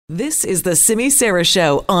This is the Simi Sara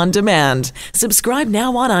Show on demand. Subscribe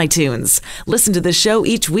now on iTunes. Listen to the show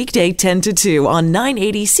each weekday 10 to 2 on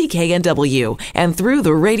 980 CKNW and through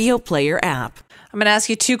the Radio Player app. I'm going to ask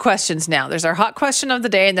you two questions now. There's our hot question of the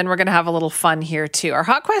day, and then we're going to have a little fun here too. Our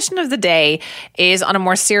hot question of the day is on a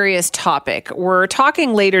more serious topic. We're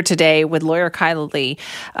talking later today with lawyer Kyla Lee,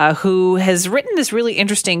 who has written this really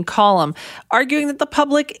interesting column arguing that the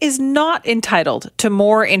public is not entitled to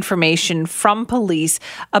more information from police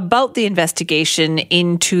about the investigation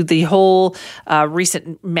into the whole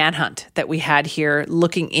recent manhunt that we had here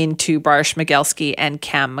looking into Bryer Schmegelsky and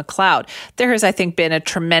Cam McLeod. There has, I think, been a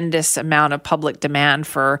tremendous amount of public demand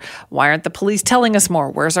for why aren't the police telling us more?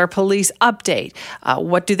 Where's our police update?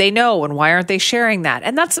 What do they know and why aren't they sharing that?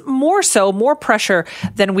 And that's more pressure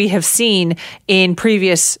than we have seen in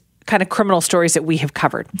previous kind of criminal stories that we have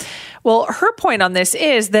covered. Well, her point on this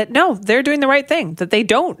is that no, they're doing the right thing, that they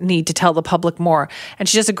don't need to tell the public more. And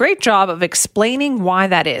she does a great job of explaining why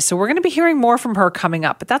that is. So we're going to be hearing more from her coming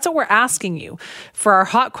up, but that's what we're asking you for our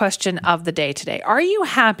hot question of the day today. Are you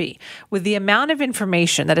happy with the amount of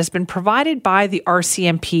information that has been provided by the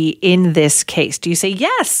RCMP in this case? Do you say,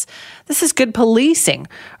 yes, this is good policing?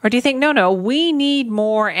 Or do you think, no, we need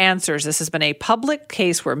more answers? This has been a public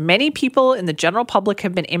case where many people in the general public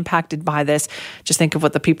have been impacted by this. Just think of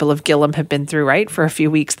what the people of Gillam have been through, right, for a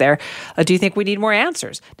few weeks there. Do you think we need more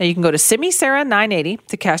answers? Now, you can go to Simi Sara 980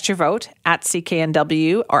 to cast your vote at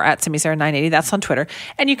CKNW or at Simi Sara 980. That's on Twitter.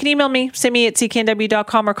 And you can email me, simi at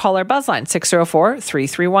cknw.com, or call our buzzline,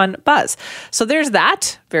 604-331-BUZZ. So there's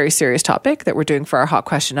that very serious topic that we're doing for our hot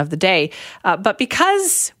question of the day. But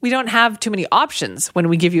because we don't have too many options when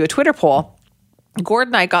we give you a Twitter poll, Gord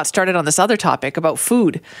and I got started on this other topic about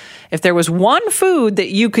food. If there was one food that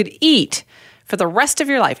you could eat for the rest of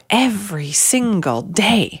your life, every single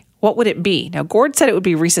day, what would it be? Now, Gord said it would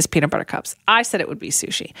be Reese's Peanut Butter Cups. I said it would be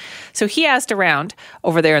sushi. So he asked around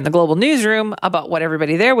over there in the Global Newsroom about what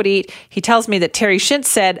everybody there would eat. He tells me that Terry Shintz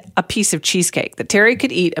said a piece of cheesecake, that Terry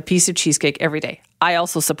could eat a piece of cheesecake every day. I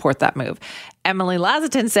also support that move. Emily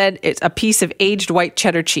Lazatin said it's a piece of aged white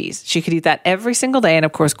cheddar cheese. She could eat that every single day. And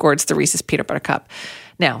of course, Gord's the Reese's Peanut Butter Cup.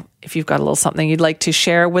 Now, if you've got a little something you'd like to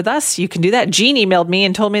share with us, you can do that. Jean emailed me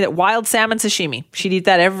and told me that wild salmon sashimi, she'd eat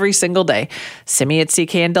that every single day. Simi at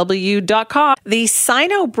cknw.com. The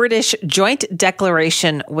Sino-British Joint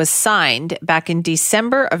Declaration was signed back in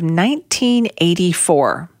December of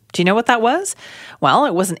 1984. Do you know what that was? Well,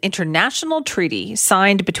 it was an international treaty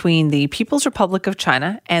signed between the People's Republic of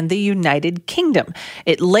China and the United Kingdom.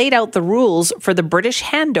 It laid out the rules for the British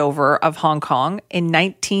handover of Hong Kong in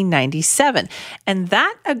 1997. And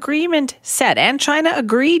that agreement said, and China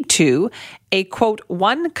agreed to, a, quote,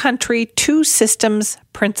 one country, two systems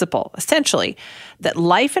principle, essentially, that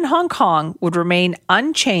life in Hong Kong would remain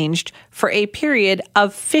unchanged for a period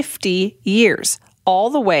of 50 years, all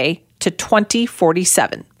the way to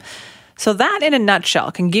 2047. So that, in a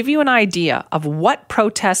nutshell, can give you an idea of what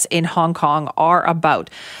protests in Hong Kong are about.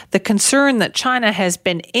 The concern that China has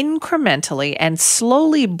been incrementally and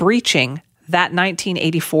slowly breaching that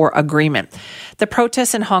 1984 agreement. The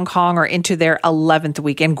protests in Hong Kong are into their 11th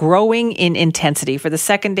week and growing in intensity. For the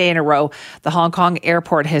second day in a row, the Hong Kong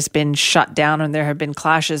airport has been shut down and there have been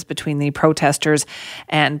clashes between the protesters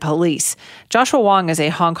and police. Joshua Wong is a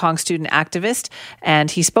Hong Kong student activist,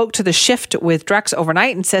 and he spoke to The Shift with Drex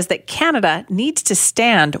overnight and says that Canada needs to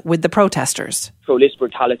stand with the protesters. Police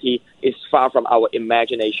brutality is far from our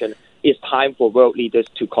imagination. It's time for world leaders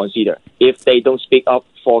to consider. If they don't speak up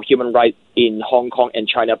for human rights in Hong Kong and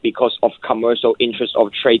China because of commercial interests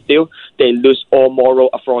of trade deal, they lose all moral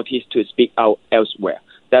authorities to speak out elsewhere.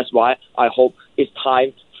 That's why I hope it's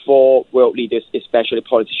time for world leaders, especially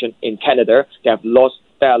politicians in Canada, there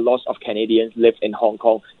are lots of Canadians live in Hong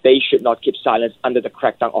Kong. They should not keep silence under the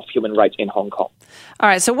crackdown of human rights in Hong Kong. All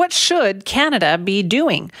right, so what should Canada be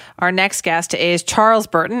doing? Our next guest is Charles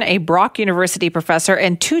Burton, a Brock University professor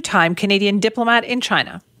and two-time Canadian diplomat in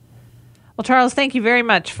China. Well, Charles, thank you very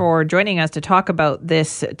much for joining us to talk about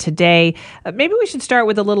this today. Maybe we should start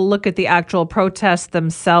with a little look at the actual protests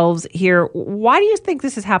themselves here. Why do you think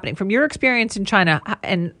this is happening? From your experience in China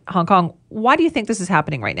and Hong Kong, why do you think this is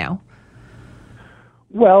happening right now?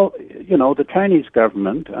 Well, the Chinese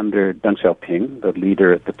government under Deng Xiaoping, the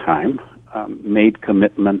leader at the time, made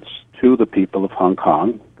commitments to the people of Hong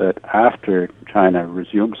Kong that after China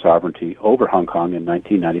resumed sovereignty over Hong Kong in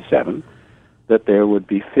 1997, that there would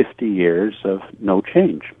be 50 years of no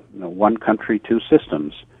change, one country, two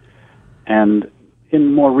systems. And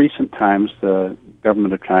in more recent times, the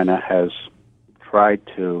government of China has tried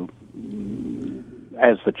to,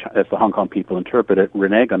 as the Hong Kong people interpret it,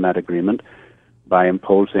 renege on that agreement by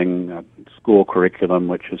imposing a school curriculum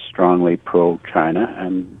which is strongly pro-China,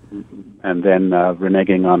 and then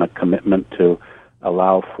reneging on a commitment to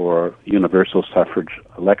allow for universal suffrage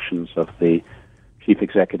elections of the chief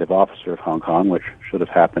executive officer of Hong Kong, which should have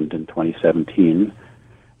happened in 2017,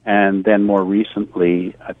 and then more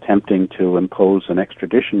recently attempting to impose an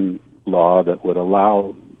extradition law that would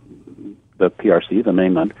allow the PRC, the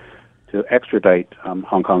mainland, to extradite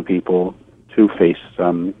Hong Kong people to face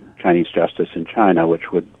Chinese justice in China,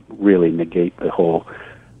 which would really negate the whole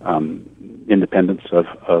independence of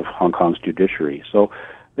Hong Kong's judiciary. So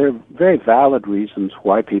there are very valid reasons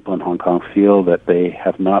why people in Hong Kong feel that they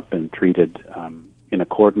have not been treated in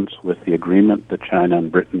accordance with the agreement that China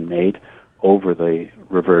and Britain made over the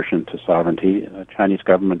reversion to sovereignty. The Chinese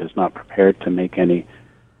government is not prepared to make any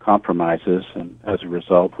compromises, and as a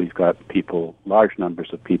result, we've got large numbers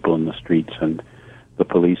of people in the streets, and the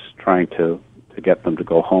police trying to get them to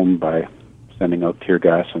go home by sending out tear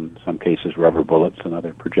gas, and in some cases rubber bullets and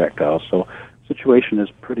other projectiles. So the situation is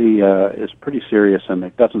pretty serious, and there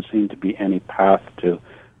doesn't seem to be any path to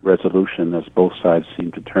resolution as both sides seem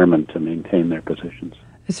determined to maintain their positions.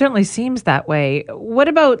 It certainly seems that way. What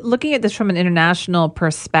about looking at this from an international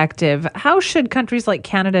perspective? How should countries like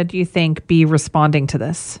Canada, do you think, be responding to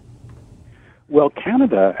this? Well,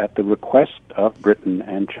 Canada, at the request of Britain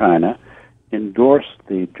and China, endorsed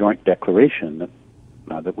the joint declaration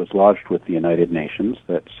that was lodged with the United Nations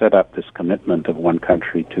that set up this commitment of one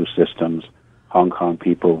country, two systems, Hong Kong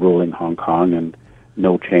people ruling Hong Kong, and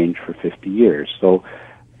no change for 50 years. So,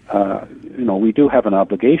 we do have an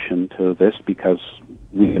obligation to this because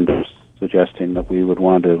we are suggesting that we would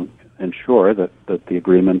want to ensure that the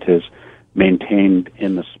agreement is maintained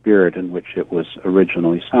in the spirit in which it was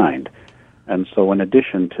originally signed. And so in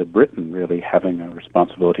addition to Britain really having a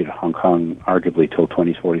responsibility to Hong Kong, arguably till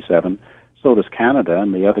 2047, so does Canada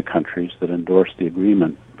and the other countries that endorse the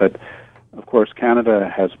agreement. But, of course,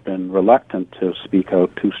 Canada has been reluctant to speak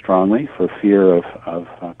out too strongly for fear of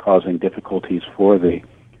causing difficulties for the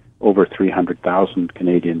over 300,000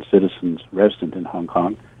 Canadian citizens resident in Hong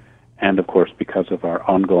Kong, and, of course, because of our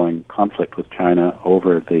ongoing conflict with China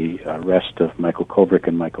over the arrest of Michael Kovrig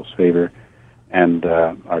in Michael's favor, and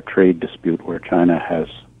our trade dispute where China has,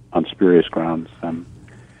 on spurious grounds,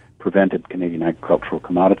 prevented Canadian agricultural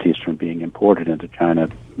commodities from being imported into China,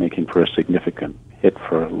 making for a significant hit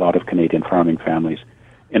for a lot of Canadian farming families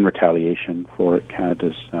in retaliation for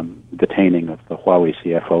Canada's detaining of the Huawei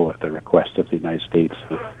CFO at the request of the United States,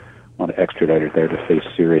 who want to extradite her there to face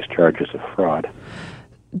serious charges of fraud.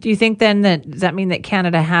 Do you think then does that mean that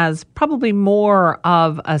Canada has probably more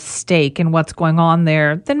of a stake in what's going on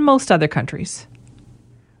there than most other countries?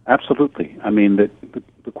 Absolutely. I mean,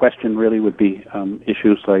 the question really would be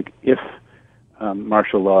issues like if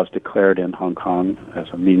martial law is declared in Hong Kong as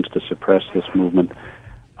a means to suppress this movement,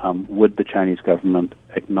 would the Chinese government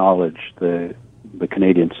acknowledge the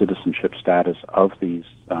Canadian citizenship status of these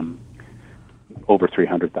over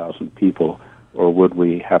 300,000 people, or would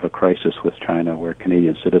we have a crisis with China where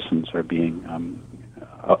Canadian citizens are being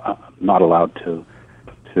not allowed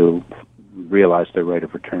to realize their right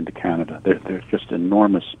of return to Canada? There's just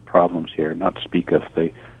enormous problems here, not to speak of the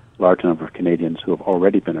large number of Canadians who have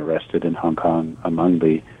already been arrested in Hong Kong among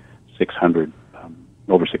the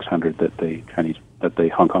over 600 that the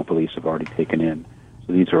Hong Kong police have already taken in.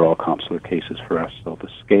 So these are all consular cases for us, so the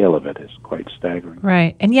scale of it is quite staggering.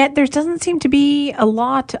 Right, and yet there doesn't seem to be a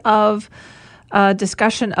lot of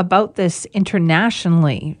discussion about this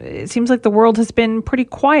internationally. It seems like the world has been pretty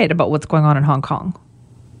quiet about what's going on in Hong Kong.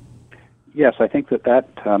 Yes, I think that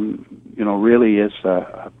really is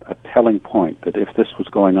a telling point, that if this was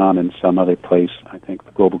going on in some other place, I think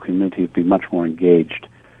the global community would be much more engaged.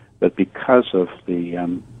 But because of the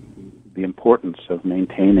importance of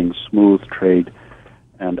maintaining smooth trade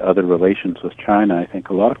and other relations with China, I think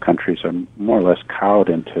a lot of countries are more or less cowed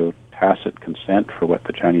into tacit consent for what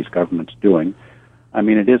the Chinese government's doing. I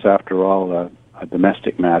mean, it is, after all, a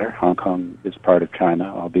domestic matter. Hong Kong is part of China,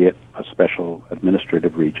 albeit a special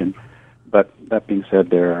administrative region. But that being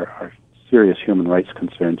said, there are serious human rights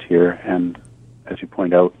concerns here, and as you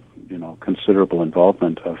point out, considerable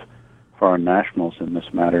involvement of foreign nationals in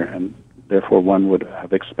this matter, and therefore one would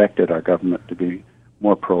have expected our government to be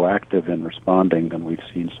more proactive in responding than we've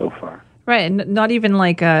seen so far. Right, and not even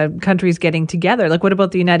like countries getting together. Like, what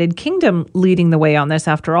about the United Kingdom leading the way on this?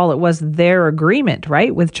 After all, it was their agreement,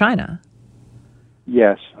 right, with China?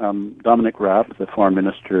 Yes. Dominic Raab, the Foreign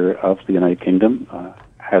Minister of the United Kingdom,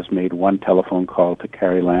 has made one telephone call to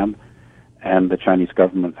Carrie Lam, and the Chinese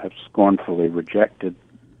government has scornfully rejected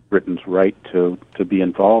Britain's right to be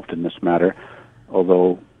involved in this matter,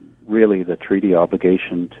 although really the treaty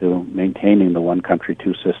obligation to maintaining the one country,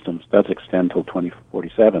 two systems does extend till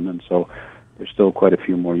 2047, and so there's still quite a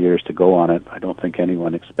few more years to go on it. I don't think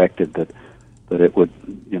anyone expected that it would,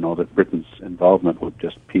 that Britain's involvement would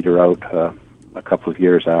just peter out a couple of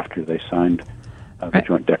years after they signed the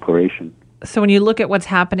joint declaration. So when you look at what's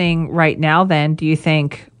happening right now, then, do you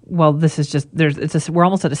think, well, this is just, we're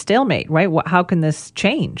almost at a stalemate, right? How can this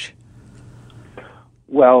change?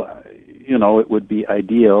 Well, it would be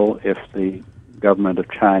ideal if the government of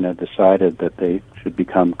China decided that they should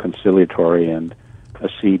become conciliatory and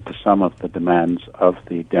accede to some of the demands of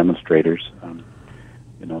the demonstrators.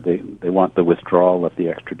 They want the withdrawal of the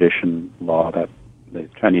extradition law. That the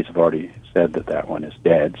Chinese have already said that one is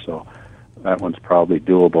dead, so that one's probably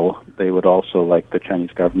doable. They would also like the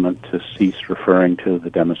Chinese government to cease referring to the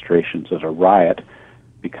demonstrations as a riot,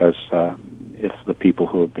 because if the people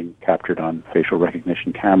who have been captured on facial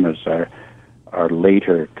recognition cameras are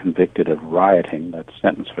later convicted of rioting, that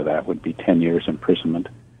sentence for that would be 10 years imprisonment.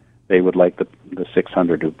 They would like the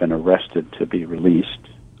 600 who've been arrested to be released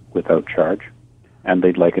without charge, and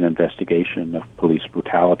they'd like an investigation of police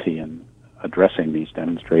brutality in addressing these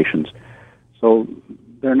demonstrations. So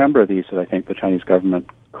there are a number of these that I think the Chinese government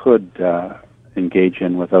could engage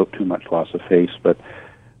in without too much loss of face, but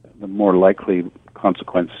the more likely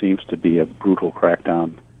consequence seems to be a brutal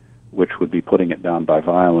crackdown, which would be putting it down by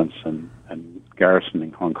violence and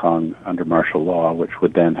garrisoning Hong Kong under martial law, which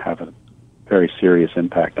would then have a very serious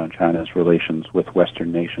impact on China's relations with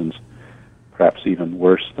Western nations, perhaps even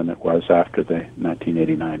worse than it was after the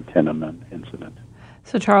 1989 Tiananmen incident.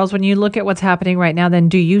 So, Charles, when you look at what's happening right now, then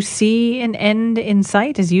do you see an end in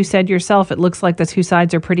sight? As you said yourself, it looks like the two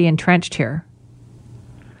sides are pretty entrenched here.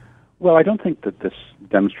 Well, I don't think that this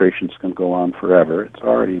demonstration's going to go on forever.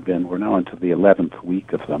 We're now into the 11th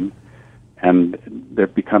week of them, and they're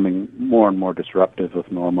becoming more and more disruptive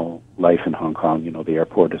of normal life in Hong Kong. The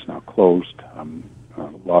airport is now closed. A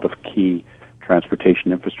lot of key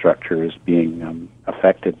transportation infrastructure is being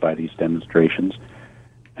affected by these demonstrations.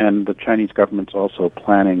 And the Chinese government's also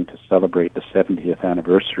planning to celebrate the 70th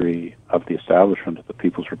anniversary of the establishment of the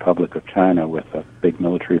People's Republic of China with a big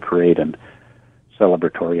military parade and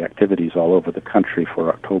celebratory activities all over the country for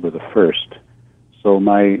October the 1st. So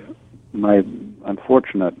my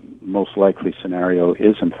unfortunate, most likely scenario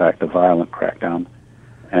is, in fact, a violent crackdown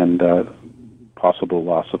and possible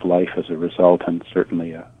loss of life as a result, and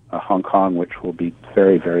certainly a Hong Kong which will be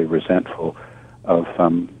very, very resentful of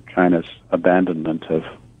China's abandonment of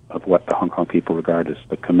what the Hong Kong people regard as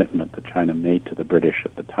the commitment that China made to the British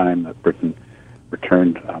at the time that Britain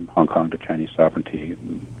returned Hong Kong to Chinese sovereignty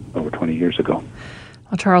over 20 years ago.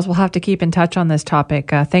 Well, Charles, we'll have to keep in touch on this topic.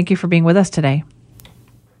 Thank you for being with us today.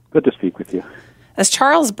 Good to speak with you. That's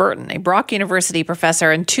Charles Burton, a Brock University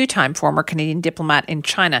professor and two-time former Canadian diplomat in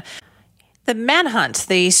China. The manhunt,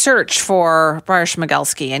 the search for Briar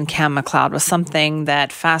Schmigalski and Cam McLeod was something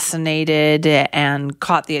that fascinated and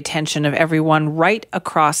caught the attention of everyone right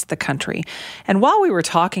across the country. And while we were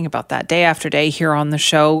talking about that day after day here on the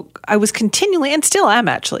show, I was continually, and still am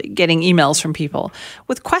actually, getting emails from people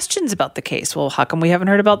with questions about the case. Well, how come we haven't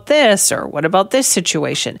heard about this? Or what about this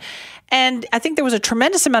situation? And I think there was a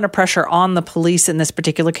tremendous amount of pressure on the police in this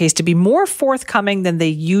particular case to be more forthcoming than they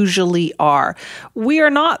usually are. We are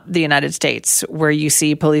not the United States where you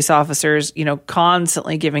see police officers,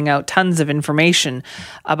 constantly giving out tons of information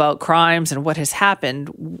about crimes and what has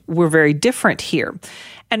happened. We're very different here.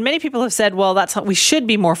 And many people have said, well, we should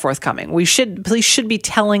be more forthcoming. Police should be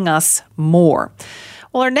telling us more.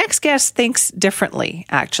 Well, our next guest thinks differently,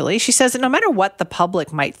 actually. She says that no matter what the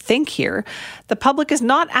public might think here, the public is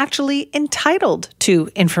not actually entitled to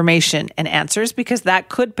information and answers because that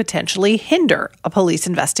could potentially hinder a police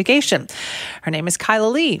investigation. Her name is Kyla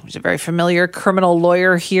Lee. She's a very familiar criminal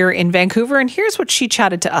lawyer here in Vancouver, and here's what she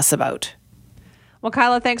chatted to us about. Well,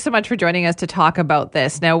 Kyla, thanks so much for joining us to talk about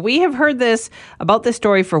this. Now, we have heard about this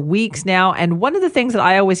story for weeks now, and one of the things that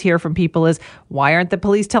I always hear from people is, why aren't the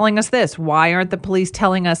police telling us this? Why aren't the police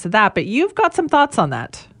telling us that? But you've got some thoughts on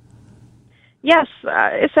that. Yes,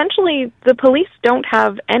 essentially, the police don't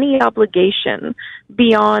have any obligation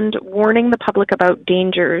beyond warning the public about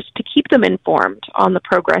dangers to keep them informed on the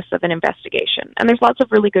progress of an investigation. And there's lots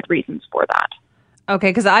of really good reasons for that.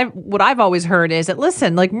 Okay, because what I've always heard is that,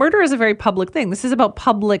 listen, murder is a very public thing. This is about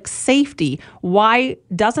public safety. Why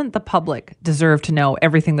doesn't the public deserve to know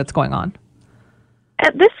everything that's going on?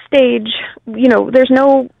 At this stage, there's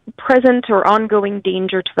no present or ongoing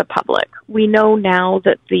danger to the public. We know now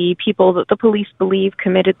that the people that the police believe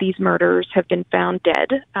committed these murders have been found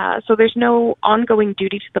dead, so there's no ongoing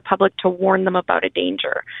duty to the public to warn them about a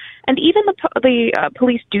danger. And even the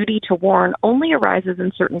police duty to warn only arises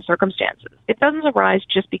in certain circumstances. It doesn't arise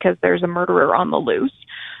just because there's a murderer on the loose.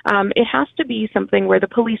 It has to be something where the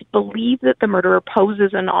police believe that the murderer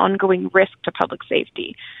poses an ongoing risk to public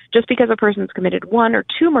safety. Just because a person's committed one or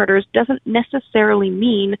two murders doesn't necessarily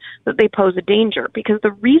mean that they pose a danger, because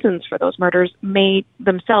the reasons for those murders may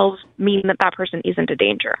themselves mean that that person isn't a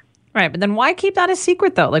danger. Right, but then why keep that a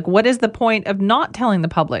secret, though? Like, what is the point of not telling the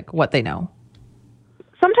public what they know?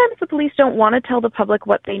 Sometimes the police don't want to tell the public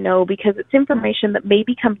what they know because it's information that may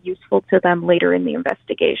become useful to them later in the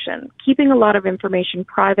investigation. Keeping a lot of information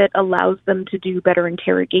private allows them to do better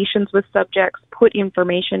interrogations with subjects, put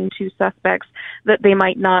information to suspects that they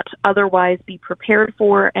might not otherwise be prepared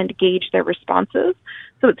for, and gauge their responses.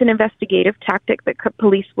 So it's an investigative tactic that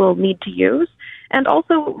police will need to use. And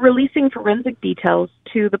also, releasing forensic details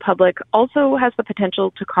to the public also has the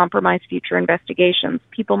potential to compromise future investigations.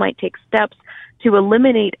 People might take steps to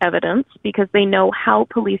eliminate evidence because they know how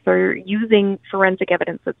police are using forensic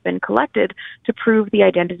evidence that's been collected to prove the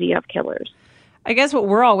identity of killers. I guess what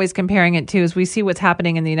we're always comparing it to is we see what's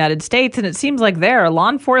happening in the United States, and it seems like there, law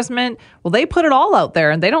enforcement, well, they put it all out there,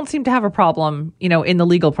 and they don't seem to have a problem, in the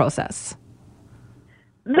legal process.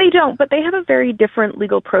 They don't, but they have a very different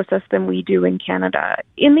legal process than we do in Canada.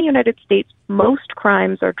 In the United States, most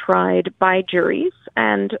crimes are tried by juries,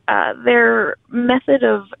 and their method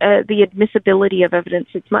of the admissibility of evidence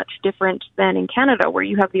is much different than in Canada, where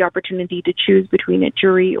you have the opportunity to choose between a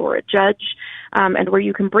jury or a judge, and where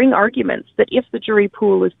you can bring arguments that if the jury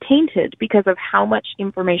pool is tainted because of how much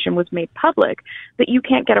information was made public, that you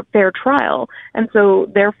can't get a fair trial, and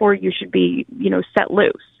so therefore you should be, set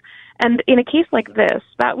loose. And in a case like this,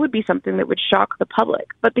 that would be something that would shock the public.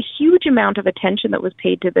 But the huge amount of attention that was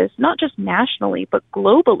paid to this, not just nationally, but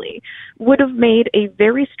globally, would have made a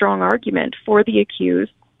very strong argument for the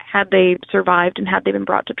accused, had they survived and had they been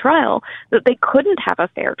brought to trial, that they couldn't have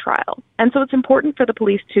a fair trial. And so it's important for the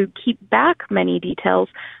police to keep back many details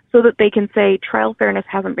so that they can say trial fairness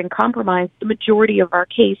hasn't been compromised. The majority of our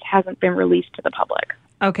case hasn't been released to the public.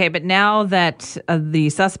 Okay, but now that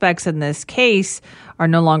the suspects in this case are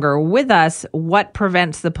no longer with us, what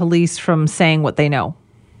prevents the police from saying what they know?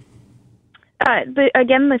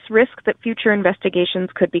 Again, this risk that future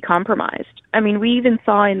investigations could be compromised. I mean, we even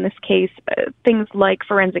saw in this case things like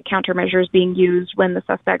forensic countermeasures being used when the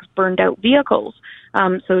suspects burned out vehicles.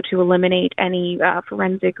 So to eliminate any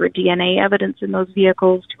forensic or DNA evidence in those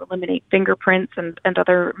vehicles, to eliminate fingerprints and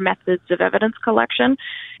other methods of evidence collection.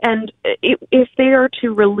 And if they are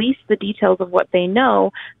to release the details of what they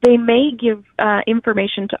know, they may give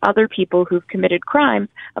information to other people who've committed crimes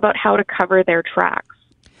about how to cover their tracks.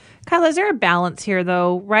 Kyla, is there a balance here,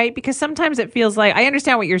 though, right? Because sometimes it feels like, I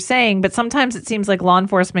understand what you're saying, but sometimes it seems like law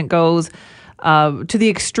enforcement goes to the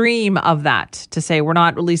extreme of that, to say we're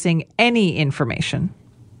not releasing any information.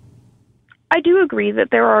 I do agree that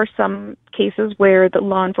there are some cases where the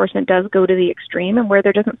law enforcement does go to the extreme and where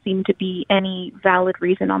there doesn't seem to be any valid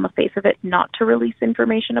reason on the face of it not to release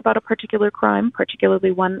information about a particular crime,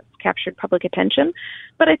 particularly one that's captured public attention.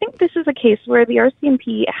 But I think this is a case where the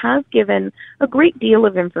RCMP has given a great deal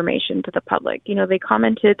of information to the public. They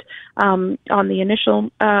commented on the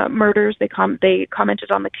initial murders. They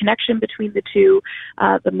commented on the connection between the two.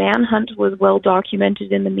 The manhunt was well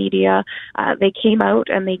documented in the media. They came out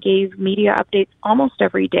and they gave media updates almost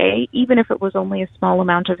every day, even if it was only a small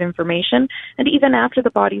amount of information. And even after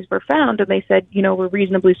the bodies were found and they said, we're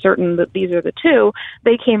reasonably certain that these are the two,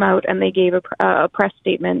 they came out and they gave a press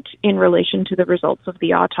statement in relation to the results of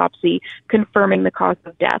the autopsy, confirming the cause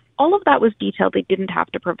of death. All of that was detail they didn't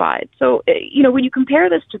have to provide. So, when you compare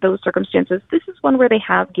this to those circumstances, this is one where they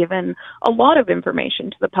have given a lot of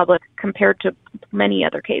information to the public compared to many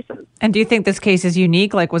other cases. And do you think this case is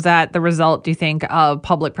unique? Like, was that the result, do you think, of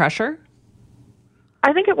public pressure?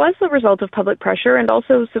 I think it was the result of public pressure and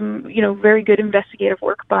also some, very good investigative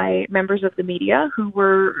work by members of the media who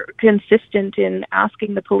were consistent in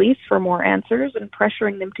asking the police for more answers and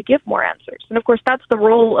pressuring them to give more answers. And of course, that's the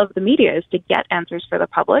role of the media, is to get answers for the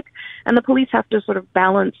public. And the police have to sort of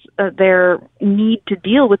balance their need to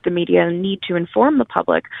deal with the media and need to inform the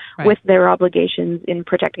public with their obligations in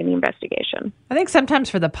protecting the investigation. I think sometimes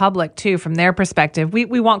for the public, too, from their perspective,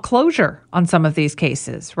 we want closure on some of these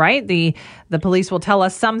cases, right? The police will tell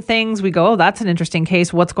us some things. We go, oh, that's an interesting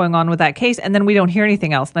case. What's going on with that case? And then we don't hear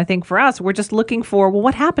anything else. And I think for us, we're just looking for, well,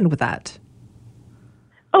 what happened with that?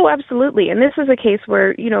 Oh, absolutely. And this is a case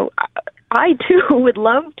where, I too would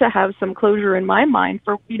love to have some closure in my mind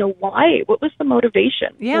for, why, what was the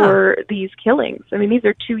motivation for these killings? I mean, these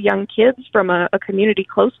are two young kids from a community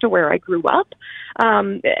close to where I grew up.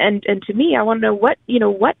 And to me, I want to know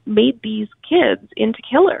what made these kids into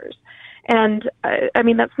killers. And I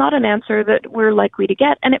mean, that's not an answer that we're likely to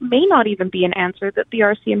get. And it may not even be an answer that the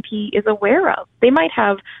RCMP is aware of. They might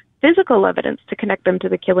have physical evidence to connect them to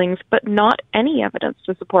the killings, but not any evidence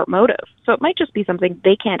to support motive. So it might just be something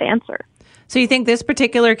they can't answer. So you think this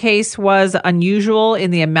particular case was unusual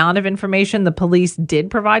in the amount of information the police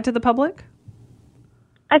did provide to the public?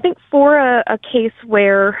 I think for a case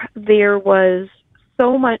where there was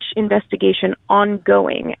so much investigation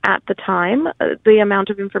ongoing at the time, the amount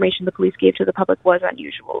of information the police gave to the public was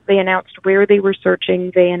unusual. They announced where they were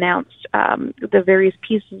searching. They announced the various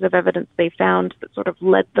pieces of evidence they found that sort of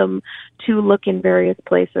led them to look in various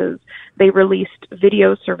places. They released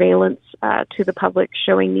video surveillance to the public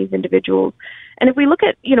showing these individuals. And if we look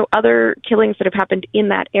at, other killings that have happened in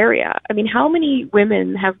that area, I mean, how many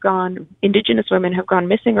Indigenous women have gone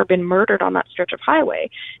missing or been murdered on that stretch of highway?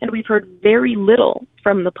 And we've heard very little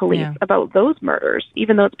from the police about those murders,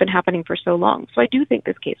 even though it's been happening for so long. So I do think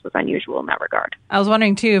this case was unusual in that regard. I was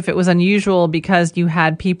wondering, too, if it was unusual because you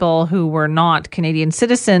had people who were not Canadian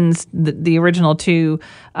citizens, the original two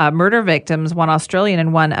murder victims, one Australian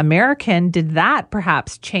and one American. Did that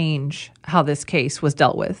perhaps change how this case was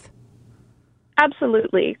dealt with?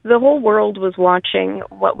 Absolutely. The whole world was watching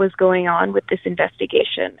what was going on with this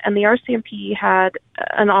investigation, and the RCMP had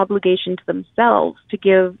an obligation to themselves to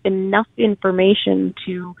give enough information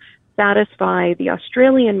to satisfy the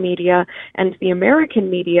Australian media and the American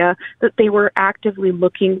media that they were actively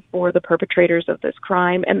looking for the perpetrators of this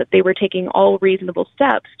crime and that they were taking all reasonable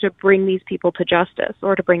steps to bring these people to justice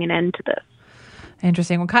or to bring an end to this.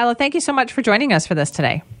 Interesting. Well, Kyla, thank you so much for joining us for this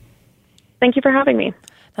today. Thank you for having me.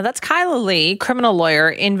 Now, that's Kyla Lee, criminal lawyer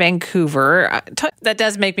in Vancouver. That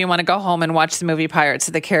does make me want to go home and watch the movie Pirates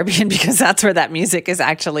of the Caribbean because that's where that music is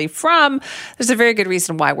actually from. There's a very good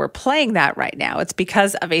reason why we're playing that right now. It's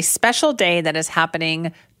because of a special day that is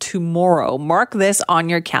happening tomorrow. Mark this on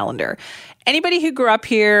your calendar. Anybody who grew up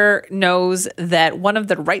here knows that one of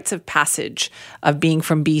the rites of passage of being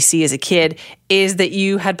from BC as a kid is that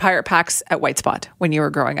you had pirate packs at White Spot when you were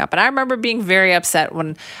growing up. And I remember being very upset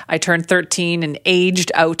when I turned 13 and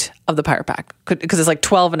aged out of the pirate pack because it's like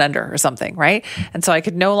 12 and under or something, right? And so I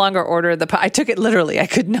could no longer order I took it literally. I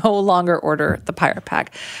could no longer order the pirate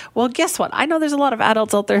pack. Well, guess what? I know there's a lot of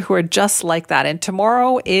adults out there who are just like that. And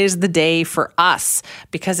tomorrow is the day for us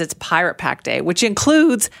because it's Pirate Pack Day, which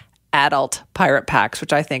includes adult pirate packs,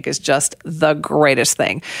 which I think is just the greatest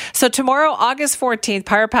thing. So tomorrow, August 14th,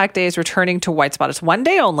 Pirate Pack Day is returning to White Spot. It's one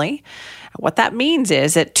day only. What that means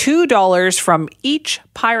is that $2 from each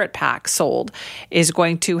pirate pack sold is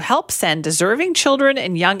going to help send deserving children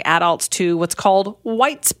and young adults to what's called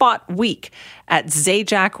White Spot Week at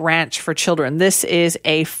Zajac Ranch for Children. This is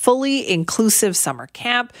a fully inclusive summer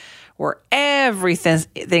camp where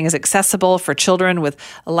everything is accessible for children with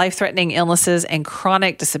life-threatening illnesses and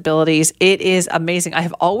chronic disabilities. It is amazing. I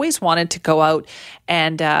have always wanted to go out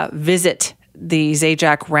and visit the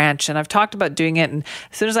Zajac Ranch, and I've talked about doing it. And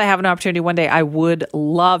as soon as I have an opportunity one day, I would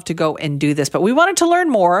love to go and do this. But we wanted to learn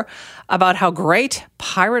more about how great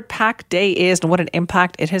Pirate Pack Day is and what an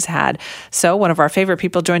impact it has had. So one of our favorite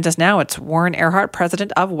people joins us now. It's Warren Earhart,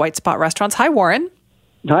 president of White Spot Restaurants. Hi, Warren.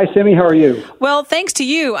 Hi, Simi. How are you? Well, thanks to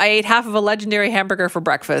you, I ate half of a legendary hamburger for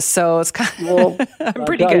breakfast, so it's kind of, I'm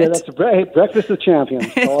pretty good. That's breakfast of champions,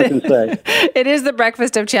 all I can say. It is the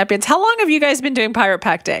breakfast of champions. How long have you guys been doing Pirate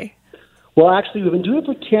Pack Day? Well, actually, we've been doing it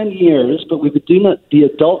for 10 years, but we've been doing the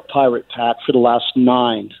adult Pirate Pack for the last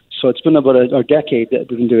 9. So it's been about a decade that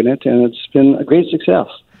we've been doing it, and it's been a great success.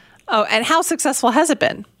 Oh, and how successful has it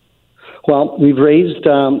been? Well, we've raised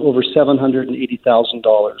over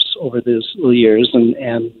 $780,000 over these years,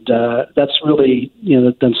 and that's really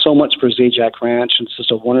done so much for Zajac Ranch. It's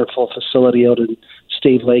just a wonderful facility out in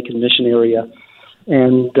Stave Lake and Mission area,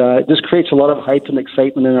 and this creates a lot of hype and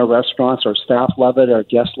excitement in our restaurants. Our staff love it, our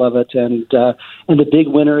guests love it, and the big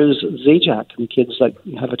winner is Zajac and kids that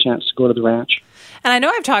have a chance to go to the ranch. And I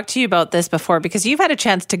know I've talked to you about this before because you've had a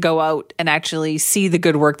chance to go out and actually see the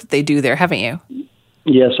good work that they do there, haven't you?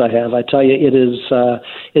 Yes, I have. I tell you, it is.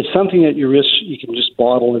 It's something that you can just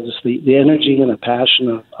bottle. It's the energy and the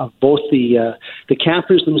passion of both the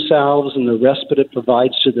campers themselves and the respite it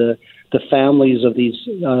provides to the families of these,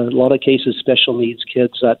 a lot of cases, special needs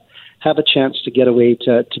kids that have a chance to get away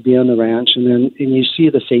to be on the ranch, and you see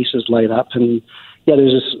the faces light up. And yeah,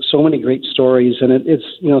 there's just so many great stories, and it's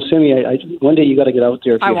Simi. One day you got to get out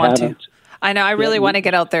there if you haven't. I know. I really want to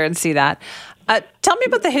get out there and see that. Tell me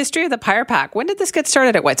about the history of the Pirate Pack. When did this get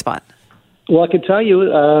started at White Spot? Well, I can tell you,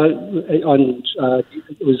 it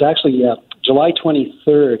was actually July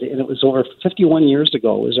 23rd, and it was over 51 years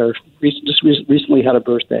ago. It was recently had a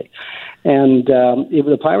birthday. And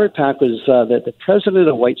the Pirate Pack was the president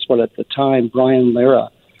of White Spot at the time, Brian Lara,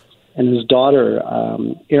 and his daughter,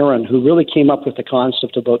 Erin, who really came up with the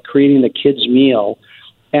concept about creating the kids' meal.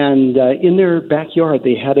 And in their backyard,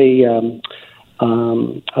 they had a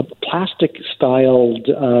plastic-styled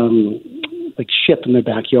ship in their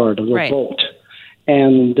backyard, a little boat.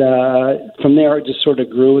 And from there, it just sort of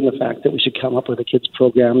grew in the fact that we should come up with a kids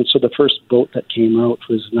program. And so the first boat that came out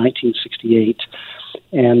was 1968,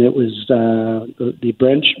 and it was the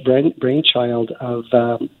brainchild of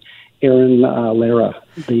Erin Lara,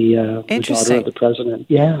 the daughter of the president.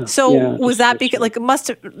 Yeah. So was that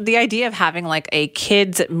because the idea of having like a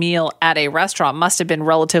kids meal at a restaurant must have been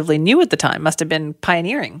relatively new at the time, must have been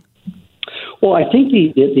pioneering? Well, I think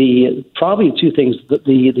the probably two things.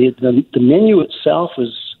 The menu itself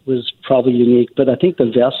was probably unique, but I think the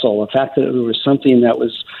vessel, the fact that it was something that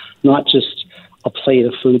was not just a plate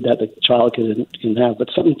of food that the child can have, but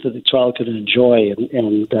something that the child could enjoy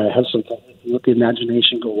and have something, let the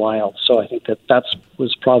imagination go wild. So I think that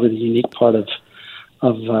was probably the unique part of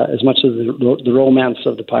as much as the romance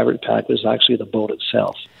of the Pirate Pack was actually the boat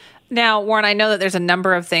itself. Now, Warren, I know that there's a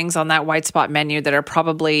number of things on that White Spot menu that are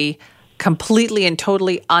probably completely and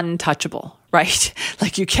totally untouchable, right?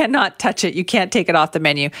 Like you cannot touch it. You can't take it off the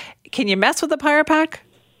menu. Can you mess with the Pirate Pack?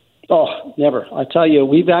 Oh, never. I tell you,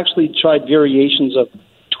 we've actually tried variations of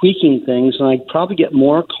tweaking things, and I probably get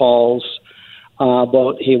more calls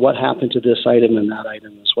about, hey, what happened to this item and that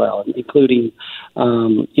item as well, including,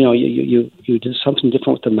 you did something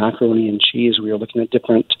different with the macaroni and cheese. We were looking at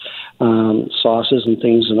different sauces and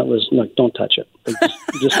things, and it was like, don't touch it.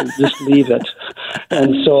 Just leave it.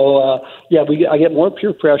 And so, I get more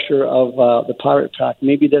peer pressure of the Pirate Pack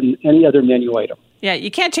maybe than any other menu item. Yeah, you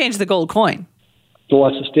can't change the gold coin. Well,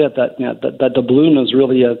 that's just it. That doubloon is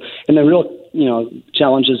really and the real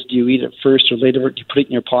challenge is, do you eat it first or later? Do you put it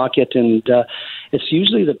in your pocket? And it's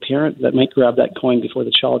usually the parent that might grab that coin before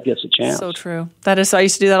the child gets a chance. So true. That is. I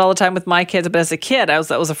used to do that all the time with my kids. But as a kid, that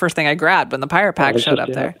was the first thing I grabbed when the Pirate Pack showed up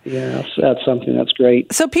there. Yeah, that's something that's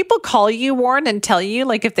great. So people call you, Warren, and tell you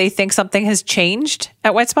like if they think something has changed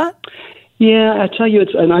at White Spot? Yeah, I tell you,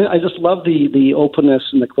 and I just love the openness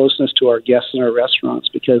and the closeness to our guests in our restaurants,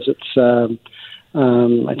 because it's.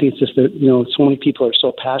 I think it's just that, so many people are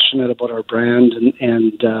so passionate about our brand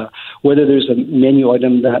and whether there's a menu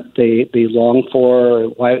item that they long for or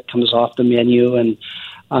why it comes off the menu, and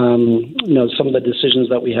some of the decisions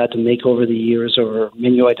that we had to make over the years, or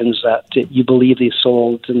menu items that you believe they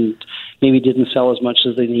sold and maybe didn't sell as much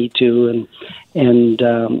as they need to, and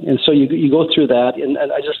so you go through that, and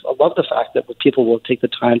I love the fact that people will take the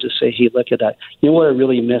time to say, hey, look at that. What I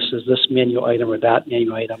really miss is this menu item or that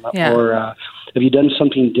menu item, or have you done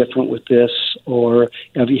something different with this, or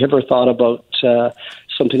have you ever thought about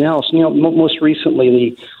something else? Most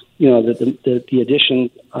recently, the addition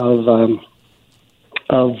of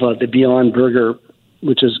the Beyond Burger,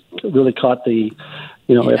 which has really caught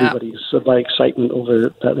everybody's by excitement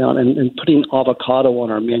over that, and putting avocado on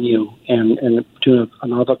our menu and doing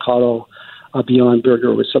an avocado Beyond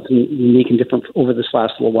Burger was something unique and different over this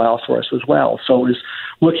last little while for us as well. So it was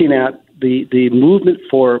looking at the movement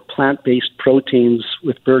for plant-based proteins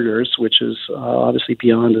with burgers, which is obviously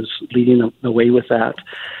Beyond is leading the way with that,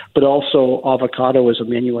 but also avocado as a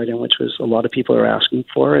menu item, which was a lot of people are asking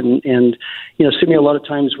for. And Sydney, a lot of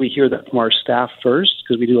times we hear that from our staff first,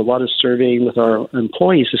 because we do a lot of surveying with our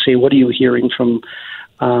employees to say, what are you hearing from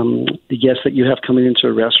the guests that you have coming into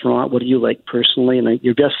a restaurant? What do you like personally? And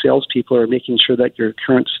your best salespeople are making sure that your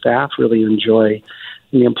current staff really enjoy,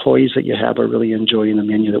 and the employees that you have are really enjoying the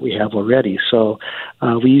menu that we have already. So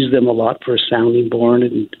we use them a lot for a sounding board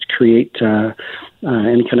and to create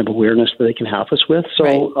any kind of awareness that they can help us with.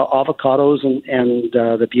 So avocados and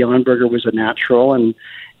the Beyond Burger was a natural, and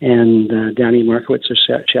Danny Markowitz,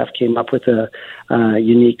 our chef, came up with a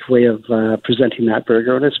unique way of presenting that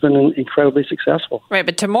burger, and it's been incredibly successful. Right,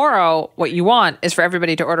 but tomorrow, what you want is for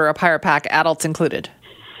everybody to order a Pirate Pack, adults included.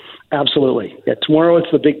 Absolutely. Yeah, tomorrow it's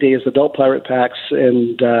the big day. It's adult Pirate Packs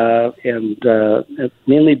and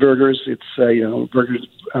mainly burgers. It's burgers,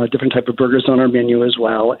 different type of burgers on our menu as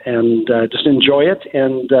well, and just enjoy it.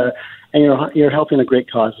 And you're helping a great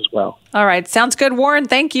cause as well. All right, sounds good, Warren.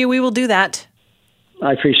 Thank you. We will do that.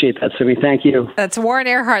 I appreciate that, Simi. Thank you. That's Warren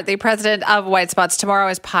Earhart, the president of White Spots. Tomorrow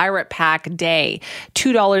is Pirate Pack Day.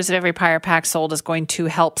 $2 of every Pirate Pack sold is going to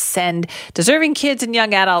help send deserving kids and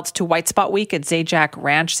young adults to White Spot Week at Zajac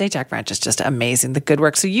Ranch. Zajac Ranch is just amazing, the good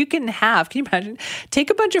work. So you can you imagine, take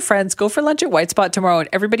a bunch of friends, go for lunch at White Spot tomorrow, and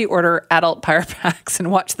everybody order adult Pirate Packs and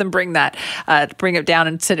watch them bring it down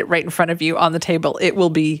and sit it right in front of you on the table. It will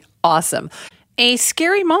be awesome. A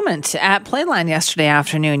scary moment at Playland yesterday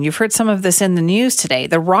afternoon. You've heard some of this in the news today.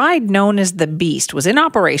 The ride known as the Beast was in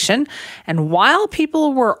operation, and while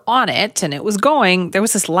people were on it and it was going, there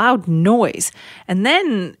was this loud noise. And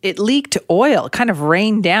then it leaked oil, kind of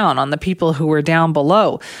rained down on the people who were down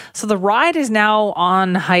below. So the ride is now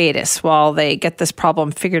on hiatus while they get this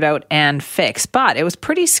problem figured out and fixed. But it was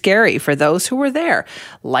pretty scary for those who were there,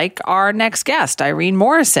 like our next guest, Irene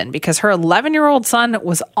Morrison, because her 11-year-old son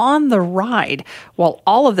was on the ride while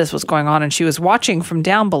all of this was going on, and she was watching from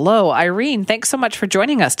down below. Irene, thanks so much for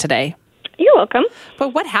joining us today. You're welcome.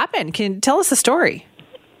 But what happened? Can you tell us the story?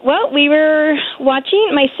 Well, we were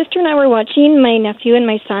watching, my sister and I were watching my nephew and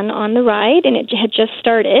my son on the ride, and it had just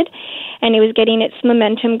started, and it was getting its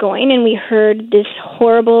momentum going, and we heard this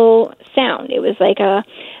horrible sound. It was like a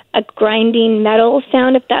grinding metal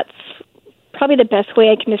sound, if that's probably the best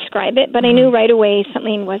way I can describe it, but I knew right away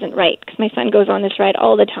something wasn't right, because my son goes on this ride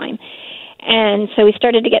all the time. And so we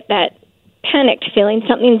started to get that panicked feeling,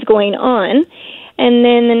 something's going on. And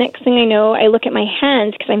then the next thing I know, I look at my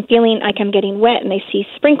hands because I'm feeling like I'm getting wet, and I see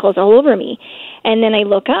sprinkles all over me. And then I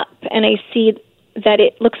look up and I see that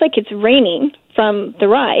it looks like it's raining from the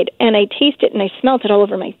ride, and I taste it and I smelt it all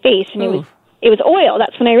over my face, and it was oil.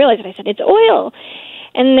 That's when I realized it. I said, it's oil.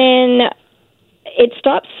 And then it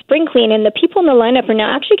stopped sprinkling, and the people in the lineup are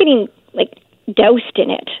now actually getting doused in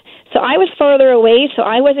it. So I was farther away, so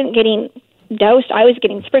I wasn't getting doused, I was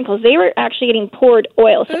getting sprinkles. They were actually getting poured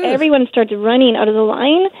oil. So everyone starts running out of the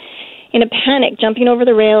line in a panic, jumping over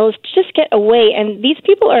the rails to just get away. And these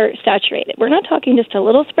people are saturated. We're not talking just a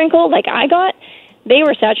little sprinkle like I got. They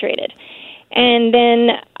were saturated. And then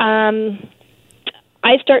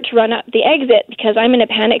I start to run up the exit because I'm in a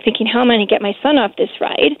panic thinking, how am I going to get my son off this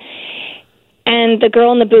ride? And the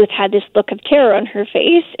girl in the booth had this look of terror on her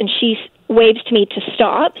face, and she waves to me to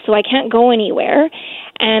stop, so I can't go anywhere.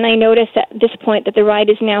 And I noticed at this point that the ride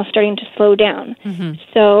is now starting to slow down. Mm-hmm.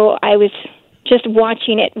 So I was just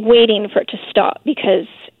watching it, waiting for it to stop, because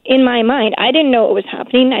in my mind, I didn't know what was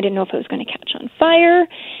happening. I didn't know if it was going to catch on fire,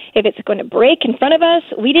 if it's going to break in front of us.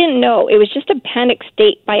 We didn't know. It was just a panic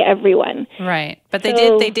state by everyone. Right. But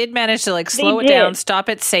they did manage to slow it down, stop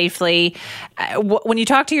it safely. When you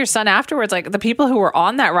talk to your son afterwards, the people who were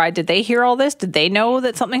on that ride, did they hear all this? Did they know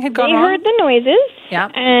that something had gone wrong? They heard the noises. Yeah.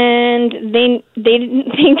 And they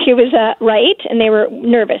didn't think it was right, and they were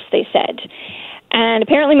nervous, they said. And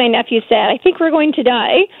apparently my nephew said, I think we're going to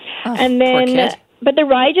die. Oh, and then poor kid. But the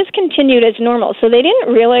ride just continued as normal. So they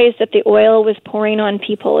didn't realize that the oil was pouring on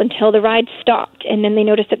people until the ride stopped. And then they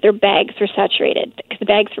noticed that their bags were saturated because the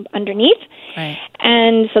bags were underneath. Right.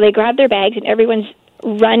 And so they grabbed their bags, and everyone's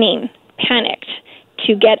running, panicked,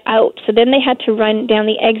 to get out. So then they had to run down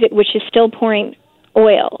the exit, which is still pouring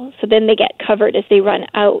oil. So then they get covered as they run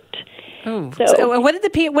out. Ooh. So what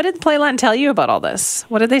did Playland tell you about all this?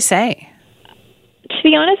 What did they say? To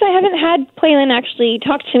be honest, I haven't had Playland actually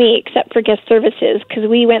talk to me except for guest services because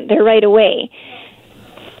we went there right away.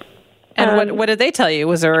 And what did they tell you?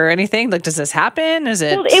 Was there anything? Does this happen? Is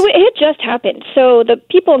it? Well, it just happened. So the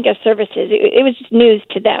people in guest services, it was just news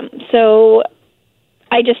to them. So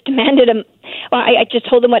I just demanded them. Well, I just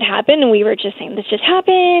told them what happened, and we were just saying, this just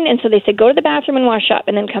happened. And so they said, go to the bathroom and wash up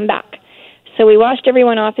and then come back. So we washed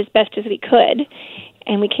everyone off as best as we could,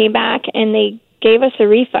 and we came back, and they gave us a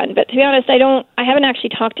refund. But to be honest, I haven't actually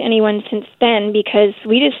talked to anyone since then because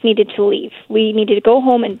we just needed to leave. We needed to go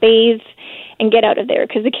home and bathe and get out of there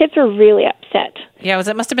because the kids were really upset. Yeah,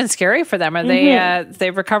 it must have been scary for them. Are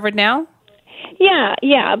they've recovered now?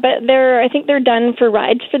 Yeah, but I think they're done for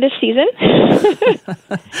rides for this season.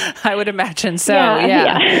 I would imagine so.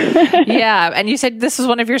 Yeah. Yeah, and you said this was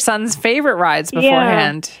one of your son's favorite rides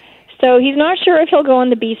beforehand. Yeah. So he's not sure if he'll go on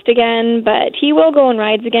the Beast again, but he will go on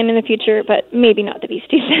rides again in the future, but maybe not the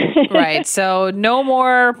Beasties. Right. So no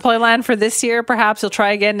more Playland for this year. Perhaps he'll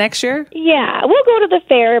try again next year? Yeah. We'll go to the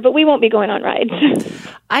fair, but we won't be going on rides.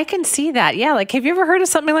 I can see that. Yeah. Have you ever heard of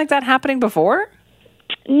something like that happening before?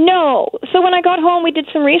 No. So when I got home, we did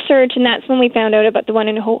some research, and that's when we found out about the one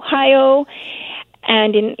in Ohio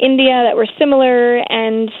and in India that were similar.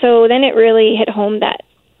 And so then it really hit home that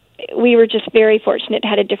we were just very fortunate it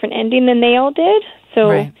had a different ending than they all did. So,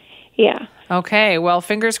 right. Yeah. Okay, well,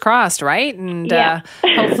 fingers crossed, right? And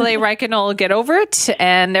hopefully Raikkonen will get over it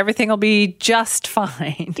and everything will be just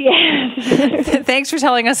fine. Yes. Thanks for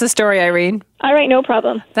telling us the story, Irene. All right, no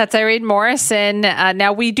problem. That's Irene Morrison.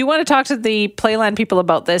 Now, we do want to talk to the Playland people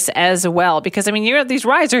about this as well, because, I mean, these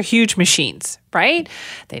rides are huge machines, right?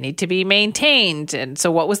 They need to be maintained. And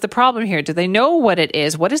so what was the problem here? Do they know what it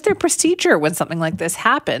is? What is their procedure when something like this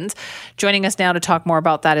happens? Joining us now to talk more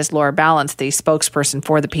about that is Laura Balance, the spokesperson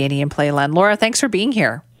for the PNE and Playland. Laura, thanks for being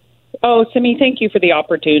here. Oh, Simi, thank you for the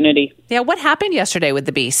opportunity. Yeah, what happened yesterday with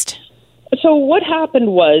the Beast? So what happened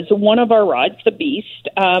was one of our rides, the Beast,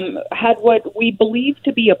 had what we believe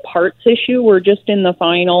to be a parts issue. We're just in the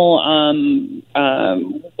final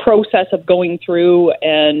process of going through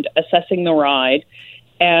and assessing the ride.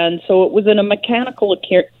 And so it was in a mechanical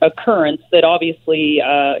occurrence that obviously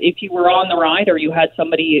if you were on the ride or you had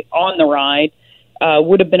somebody on the ride,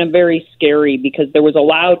 would have been a very scary, because there was a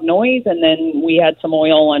loud noise, and then we had some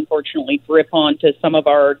oil, unfortunately, drip onto some of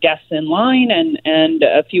our guests in line and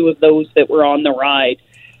a few of those that were on the ride.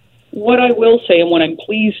 What I will say, and what I'm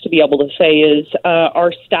pleased to be able to say, is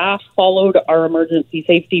our staff followed our emergency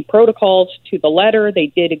safety protocols to the letter.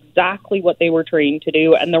 They did exactly what they were trained to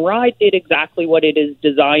do, and the ride did exactly what it is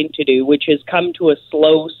designed to do, which is come to a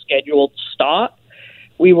slow, scheduled stop.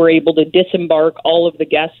 We were able to disembark all of the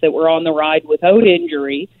guests that were on the ride without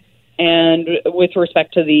injury. And with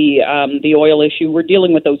respect to the oil issue, we're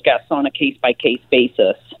dealing with those guests on a case-by-case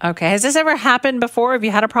basis. Okay. Has this ever happened before? Have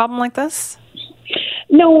you had a problem like this?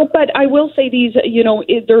 No, but I will say these,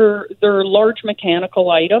 they're large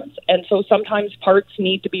mechanical items, and so sometimes parts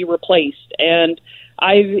need to be replaced. And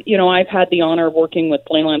I've had the honor of working with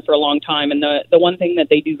Playland for a long time, and the one thing that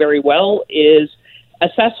they do very well is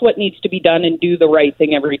assess what needs to be done and do the right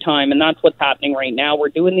thing every time. And that's what's happening right now. We're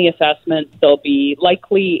doing the assessment. There'll be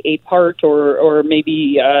likely a part or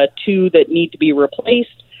maybe two that need to be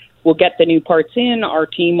replaced. We'll get the new parts in. Our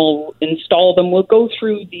team will install them. We'll go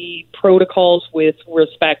through the protocols with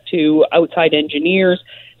respect to outside engineers,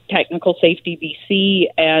 Technical Safety BC,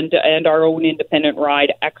 and our own independent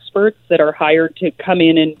ride experts that are hired to come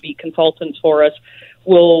in and be consultants for us.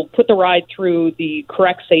 We'll put the ride through the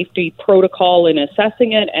correct safety protocol in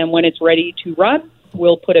assessing it, and when it's ready to run,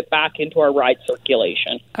 we'll put it back into our ride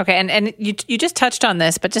circulation. Okay, and you just touched on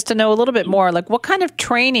this, but just to know a little bit more, like what kind of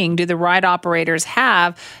training do the ride operators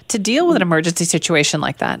have to deal with an emergency situation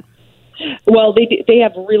like that? Well, they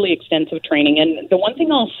have really extensive training. And the one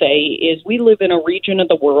thing I'll say is we live in a region of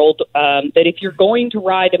the world that if you're going to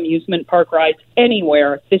ride amusement park rides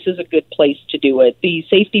anywhere, this is a good place to do it. The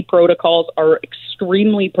safety protocols are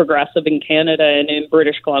extremely progressive in Canada and in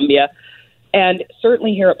British Columbia. And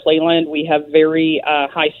certainly here at Playland, we have very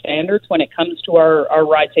high standards when it comes to our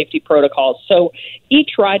ride safety protocols. So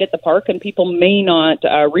each ride at the park, and people may not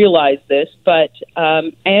realize this, but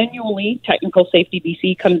annually Technical Safety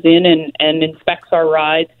BC comes in and inspects our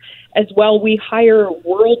rides. As well, we hire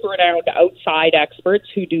world-renowned outside experts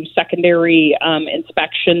who do secondary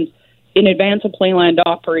inspections in advance of Playland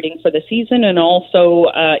operating for the season and also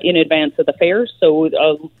in advance of the fair. So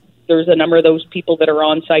there's a number of those people that are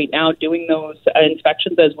on site now doing those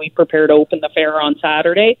inspections as we prepare to open the fair on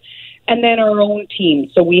Saturday. And then our own team.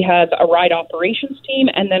 So we have a ride operations team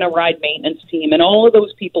and then a ride maintenance team. And all of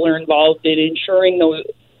those people are involved in ensuring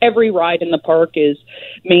every ride in the park is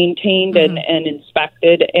maintained and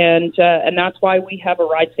inspected. And that's why we have a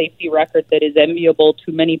ride safety record that is enviable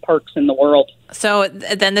to many parks in the world. So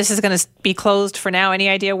then this is going to be closed for now. Any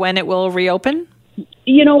idea when it will reopen?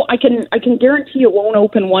 I can guarantee it won't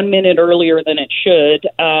open 1 minute earlier than it should,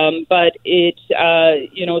 but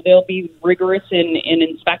they'll be rigorous in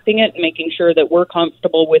inspecting it and making sure that we're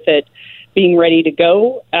comfortable with it being ready to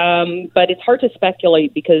go. But it's hard to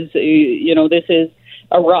speculate because, this is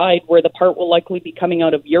a ride where the part will likely be coming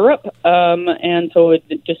out of Europe, and so it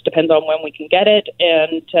just depends on when we can get it,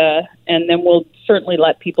 and then we'll certainly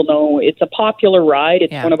let people know. It's a popular ride.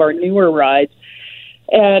 It's one of our newer rides.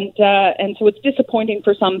 And so it's disappointing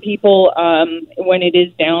for some people when it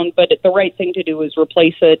is down, but the right thing to do is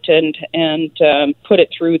replace it and put it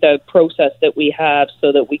through the process that we have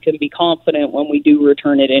so that we can be confident when we do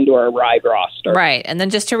return it into our ride roster. Right. And then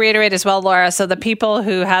just to reiterate as well, Laura, so the people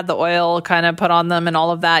who had the oil kind of put on them and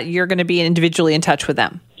all of that, you're going to be individually in touch with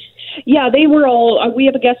them. Yeah, they were all, we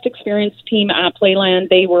have a guest experience team at Playland.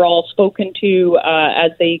 They were all spoken to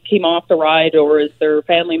as they came off the ride or as their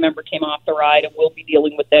family member came off the ride, and we'll be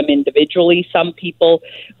dealing with them individually. Some people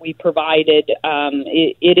we provided,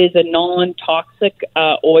 it is a non-toxic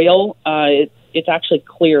oil. It's actually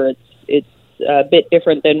clear. It's a bit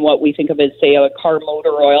different than what we think of as, say, a car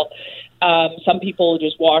motor oil. Some people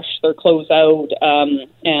just wash their clothes out,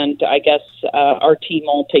 and I guess our team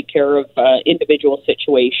will take care of individual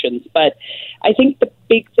situations. But I think the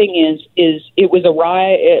big thing is it was a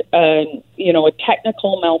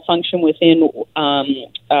technical malfunction within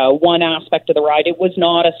one aspect of the ride. It was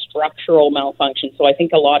not a structural malfunction. So I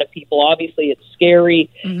think a lot of people, obviously, it's scary,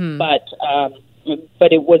 but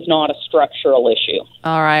it was not a structural issue.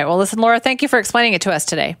 All right. Well, listen, Laura, thank you for explaining it to us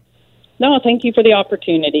today. No, thank you for the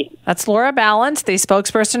opportunity. That's Laura Ballant, the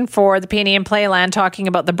spokesperson for the PNE and Playland, talking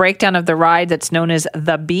about the breakdown of the ride that's known as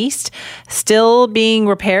The Beast. Still being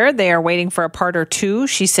repaired. They are waiting for a part or two,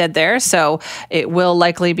 she said there. So it will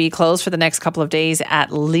likely be closed for the next couple of days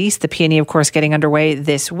at least. The PNE, of course, getting underway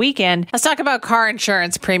this weekend. Let's talk about car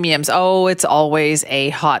insurance premiums. Oh, it's always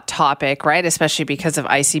a hot topic, right? Especially because of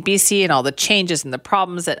ICBC and all the changes and the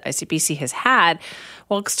problems that ICBC has had.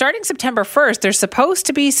 Well, starting September 1st, there's supposed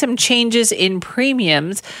to be some changes in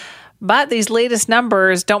premiums, but these latest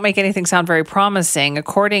numbers don't make anything sound very promising.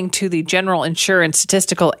 According to the General Insurance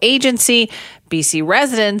Statistical Agency, BC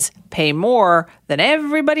residents pay more than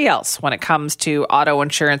everybody else when it comes to auto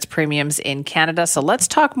insurance premiums in Canada. So let's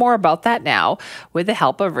talk more about that now with the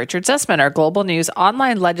help of Richard Zussman, our Global News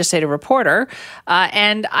online legislative reporter.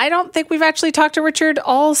 And I don't think we've actually talked to Richard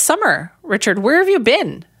all summer. Richard, where have you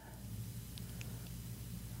been?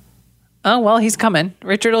 Oh, well, he's coming.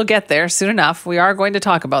 Richard will get there soon enough. We are going to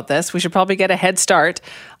talk about this. We should probably get a head start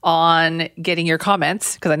on getting your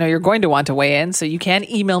comments, because I know you're going to want to weigh in. So you can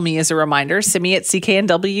email me as a reminder,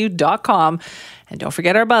 simi@cknw.com. And don't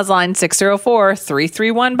forget our buzz line,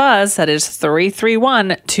 604-331-BUZZ. That is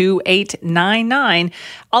 331-2899.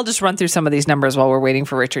 I'll just run through some of these numbers while we're waiting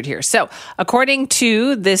for Richard here. So according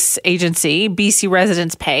to this agency, BC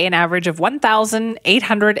residents pay an average of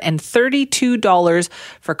 $1,832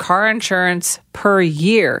 for car insurance per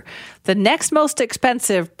year. The next most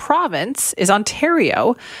expensive province is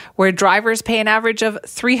Ontario, where drivers pay an average of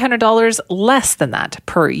 $300 less than that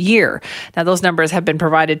per year. Now, those numbers have been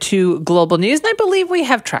provided to Global News, and I believe we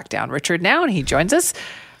have tracked down Richard now, and he joins us.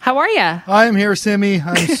 How are you? I'm here, Simi.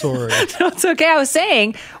 I'm sorry. No, it's okay. I was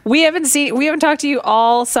saying we haven't talked to you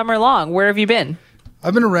all summer long. Where have you been?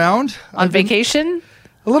 I've been around. On vacation?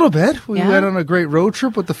 A little bit. We went on a great road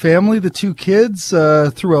trip with the family, the two kids,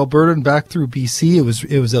 through Alberta and back through BC.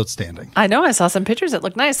 It was outstanding. I know. I saw some pictures. It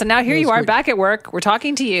looked nice. And now here you are great. Back at work. We're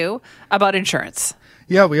talking to you about insurance.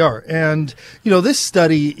 Yeah, we are. And, this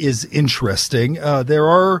study is interesting. There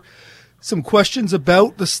are some questions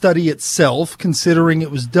about the study itself, considering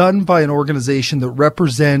it was done by an organization that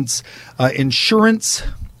represents insurance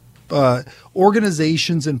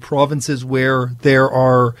organizations in provinces where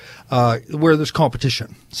there's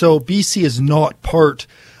competition. So BC is not part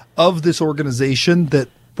of this organization that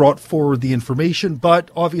brought forward the information, but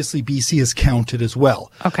obviously BC is counted as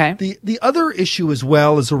well. Okay. The other issue as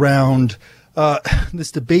well is around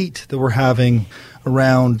this debate that we're having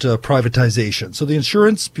around privatization. So the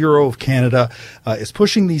Insurance Bureau of Canada is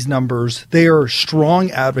pushing these numbers. They are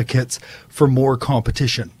strong advocates for more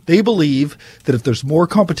competition. They believe that if there's more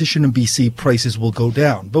competition in BC, prices will go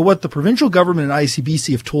down. But what the provincial government and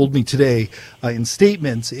ICBC have told me today in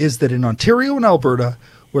statements is that in Ontario and Alberta,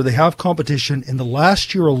 where they have competition, in the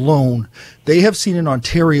last year alone, they have seen in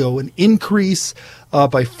Ontario an increase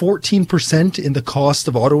by 14% in the cost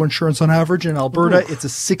of auto insurance on average. In Alberta, it's a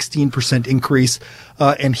 16% increase.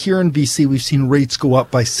 And here in BC, we've seen rates go up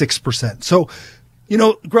by 6%. So,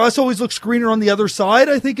 grass always looks greener on the other side,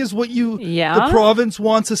 I think is what the province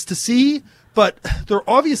wants us to see. But there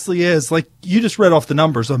obviously is, like you just read off the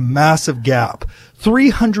numbers, a massive gap.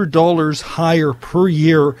 $300 higher per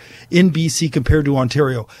year in BC compared to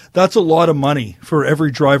Ontario. That's a lot of money for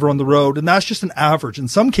every driver on the road. And that's just an average. In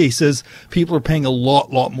some cases, people are paying a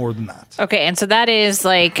lot more than that. Okay. And so that is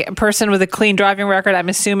like a person with a clean driving record. I'm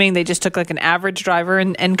assuming they just took like an average driver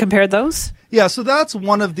and compared those? Yeah. So that's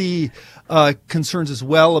one of the concerns as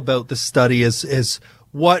well about this study is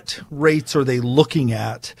what rates are they looking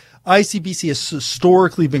at? ICBC has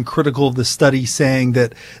historically been critical of the study, saying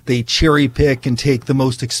that they cherry pick and take the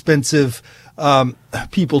most expensive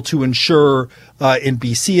people to insure in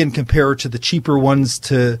BC and compare it to the cheaper ones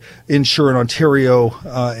to insure in Ontario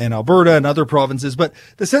and Alberta and other provinces. But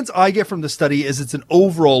the sense I get from the study is it's an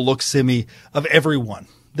overall look, Simi, of everyone.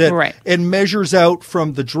 That it measures out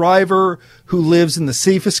from the driver who lives in the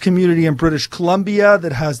safest community in British Columbia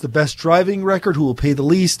that has the best driving record, who will pay the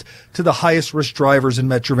least, to the highest risk drivers in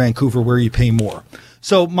Metro Vancouver where you pay more.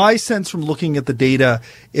 So my sense from looking at the data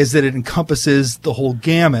is that it encompasses the whole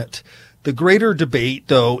gamut. The greater debate,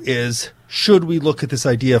 though, is should we look at this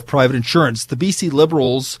idea of private insurance? The BC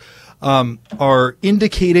Liberals are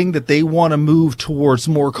indicating that they want to move towards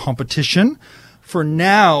more competition. For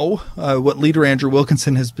now, what Leader Andrew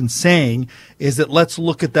Wilkinson has been saying is that let's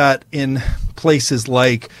look at that in places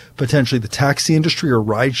like potentially the taxi industry or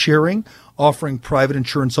ride sharing, offering private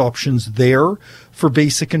insurance options there for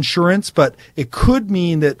basic insurance. But it could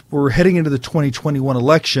mean that we're heading into the 2021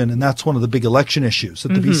 election, and that's one of the big election issues.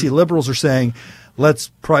 That the BC Liberals are saying,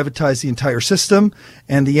 let's privatize the entire system.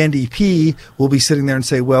 And the NDP will be sitting there and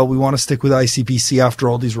say, well, we want to stick with ICBC after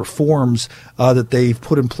all these reforms that they've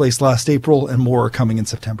put in place last April, and more are coming in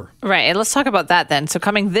September. Right. And let's talk about that then. So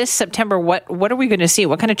coming this September, what are we going to see?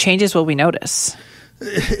 What kind of changes will we notice?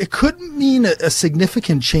 It could mean a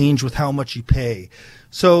significant change with how much you pay.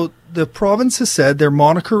 So the province has said their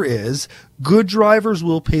moniker is good drivers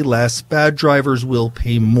will pay less, bad drivers will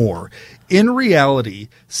pay more. In reality,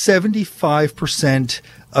 75%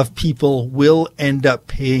 of people will end up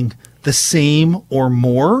paying the same or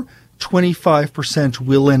more. 25%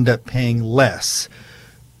 will end up paying less.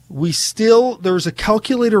 There's a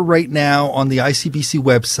calculator right now on the ICBC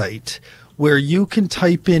website where you can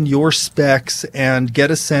type in your specs and get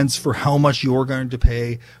a sense for how much you're going to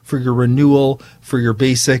pay for your renewal, for your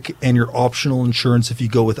basic and your optional insurance if you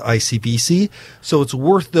go with ICBC. So it's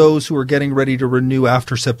worth those who are getting ready to renew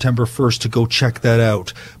after September 1st to go check that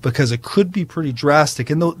out, because it could be pretty drastic.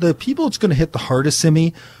 And the people it's going to hit the hardest,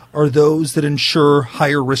 Simi, are those that insure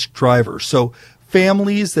higher risk drivers. So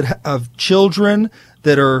families that have children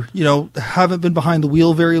that are, haven't been behind the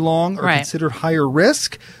wheel very long or considered higher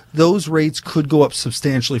risk, those rates could go up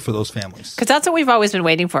substantially for those families. Because that's what we've always been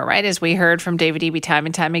waiting for, right? As we heard from David Eby time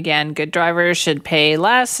and time again, good drivers should pay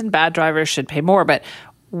less and bad drivers should pay more. But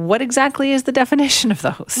what exactly is the definition of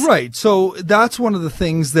those? Right. So that's one of the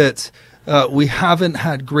things that we haven't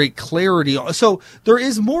had great clarity on. So there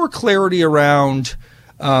is more clarity around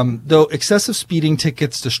though excessive speeding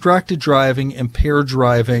tickets, distracted driving, impaired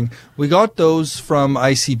driving. We got those from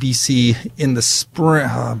ICBC in the spring.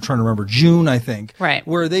 I'm trying to remember, June, I think. Right.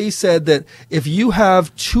 Where they said that if you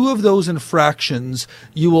have 2 of those infractions,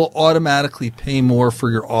 you will automatically pay more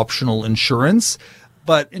for your optional insurance.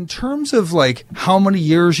 But in terms of like how many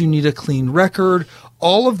years you need a clean record,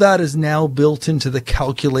 all of that is now built into the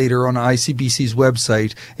calculator on ICBC's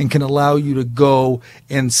website and can allow you to go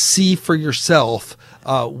and see for yourself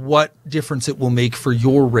what difference it will make for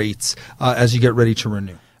your rates as you get ready to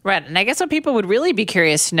renew. Right. And I guess what people would really be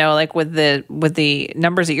curious to know, like with the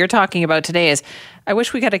numbers that you're talking about today, is I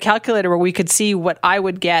wish we had a calculator where we could see what I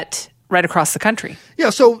would get right across the country. Yeah,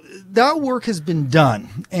 so that work has been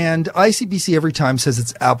done. And ICBC every time says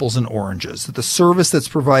it's apples and oranges, that the service that's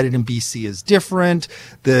provided in BC is different.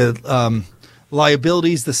 The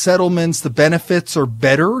liabilities, the settlements, the benefits are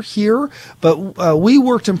better here. But we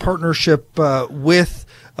worked in partnership with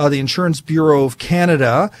the Insurance Bureau of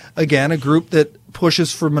Canada, again, a group that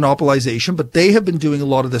pushes for monopolization, but they have been doing a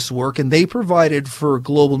lot of this work, and they provided for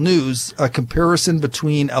Global News a comparison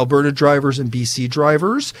between Alberta drivers and BC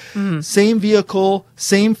drivers. Same vehicle,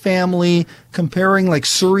 same family, comparing like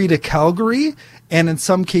Surrey to Calgary. And in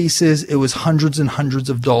some cases, it was hundreds and hundreds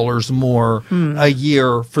of dollars more a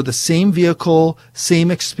year for the same vehicle,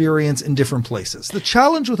 same experience in different places. The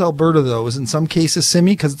challenge with Alberta, though, is in some cases,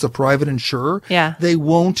 Simi, because it's a private insurer, they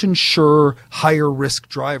won't insure higher risk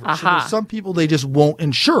drivers. So there's some people they just won't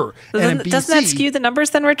insure. And in BC, doesn't that skew the numbers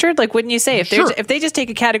then, Richard? Like, wouldn't you say if they just take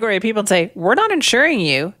a category of people and say, we're not insuring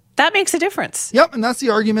you, that makes a difference. Yep, and that's the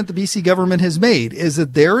argument the BC government has made, is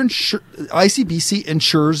that ICBC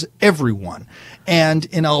insures everyone. And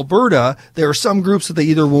in Alberta, there are some groups that they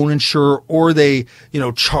either won't insure or they,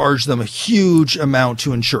 charge them a huge amount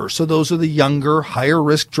to insure. So those are the younger, higher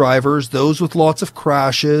risk drivers, those with lots of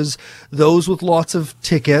crashes, those with lots of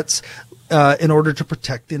tickets. In order to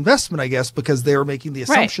protect the investment, I guess, because they're making the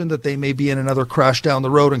assumption that they may be in another crash down the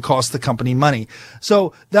road and cost the company money.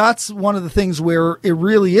 So that's one of the things where it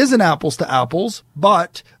really is an apples to apples,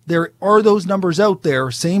 but there are those numbers out there,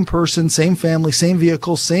 same person, same family, same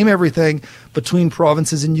vehicle, same everything between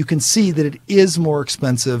provinces, and you can see that it is more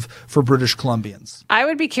expensive for British Columbians. I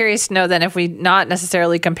would be curious to know then if we not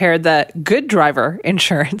necessarily compared the good driver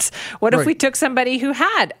insurance, what if we took somebody who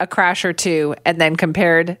had a crash or two and then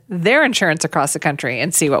compared their insurance across the country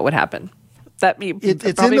and see what would happen?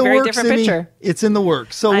 It's probably a very different picture. It's in the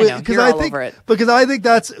works. So I know, you're all over it. Because I think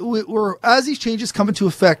that's we're as these changes come into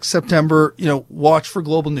effect September, watch for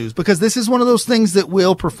Global News, because this is one of those things that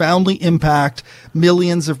will profoundly impact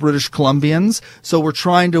millions of British Columbians. So we're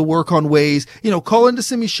trying to work on ways, call into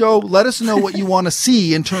Simi's show, let us know what you want to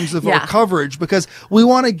see in terms of our coverage, because we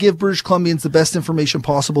want to give British Columbians the best information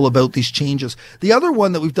possible about these changes. The other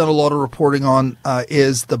one that we've done a lot of reporting on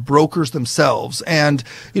is the brokers themselves. And,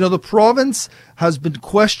 the province has been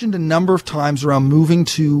questioned a number of times around moving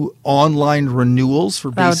to online renewals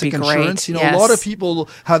for basic insurance. A lot of people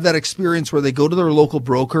have that experience where they go to their local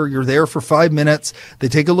broker. You're there for 5 minutes. They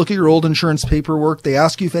take a look at your old insurance paperwork. They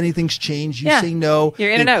ask you if anything's changed. You say no.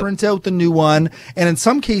 You're in and out. They print out the new one. And in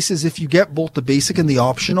some cases, if you get both the basic and the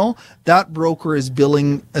optional, that broker is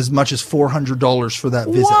billing as much as $400 for that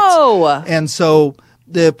visit. Whoa! And so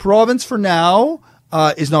the province for now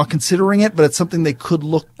is not considering it, but it's something they could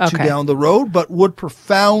look to down the road, but would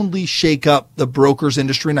profoundly shake up the brokers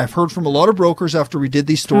industry. And I've heard from a lot of brokers after we did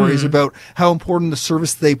these stories about how important the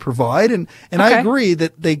service they provide. And I agree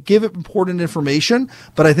that they give it important information,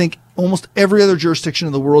 but I think almost every other jurisdiction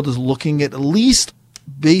in the world is looking at least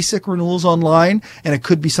basic renewals online, and it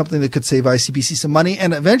could be something that could save ICBC some money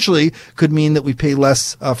and eventually could mean that we pay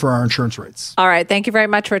less for our insurance rates. All right. Thank you very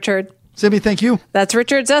much, Richard. Simi, thank you. That's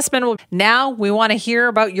Richard Zussman. Now we want to hear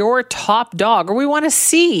about your top dog, or we want to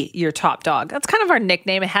see your top dog. That's kind of our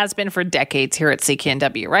nickname. It has been for decades here at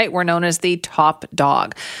CKNW, right? We're known as the top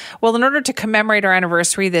dog. Well, in order to commemorate our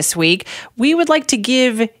anniversary this week, we would like to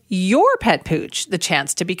give your pet pooch the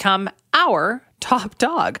chance to become our top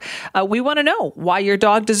dog. We want to know why your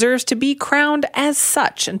dog deserves to be crowned as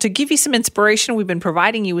such. And to give you some inspiration, we've been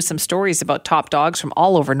providing you with some stories about top dogs from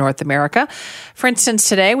all over North America. For instance,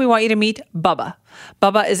 today we want you to meet Bubba.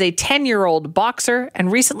 Bubba is a 10-year-old boxer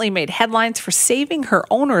and recently made headlines for saving her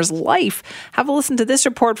owner's life. Have a listen to this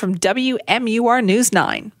report from WMUR News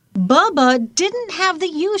 9. Bubba didn't have the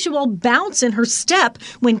usual bounce in her step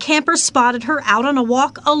when campers spotted her out on a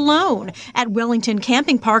walk alone at Wellington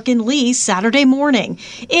Camping Park in Lee Saturday morning.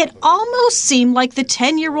 It almost seemed like the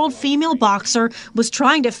 10-year-old female boxer was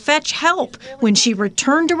trying to fetch help when she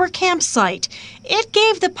returned to her campsite. It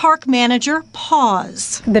gave the park manager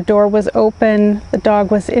pause. The door was open. The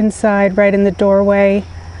dog was inside, right in the doorway.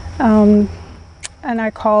 And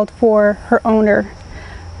I called for her owner,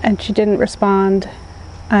 and she didn't respond.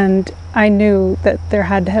 And I knew that there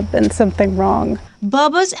had to have been something wrong.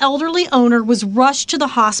 Bubba's elderly owner was rushed to the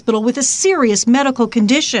hospital with a serious medical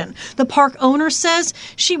condition. The park owner says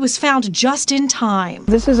she was found just in time.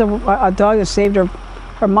 This is a dog that saved her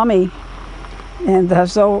mommy, and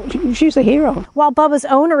so she's a hero. While Bubba's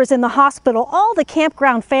owner is in the hospital, all the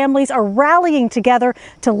campground families are rallying together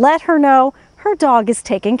to let her know her dog is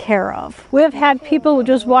taken care of. We've had people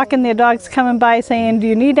just walking their dogs coming by saying, do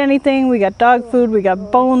you need anything? We got dog food, we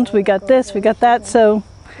got bones, we got this, we got that. So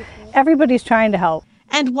everybody's trying to help.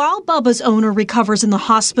 And while Bubba's owner recovers in the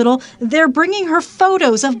hospital, they're bringing her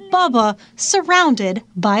photos of Bubba surrounded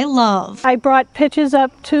by love. I brought pictures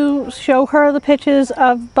up to show her the pictures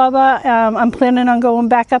of Bubba. I'm planning on going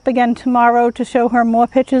back up again tomorrow to show her more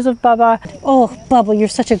pictures of Bubba. Oh, Bubba, you're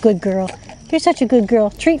such a good girl. You're such a good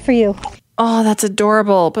girl. Treat for you. Oh, that's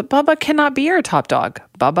adorable. But Bubba cannot be our top dog.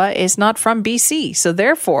 Bubba is not from BC. So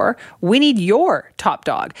therefore, we need your top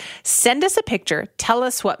dog. Send us a picture. Tell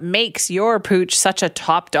us what makes your pooch such a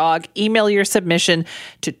top dog. Email your submission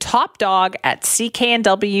to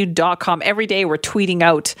topdog@cknw.com. Every day we're tweeting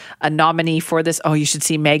out a nominee for this. Oh, you should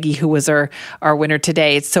see Maggie, who was our winner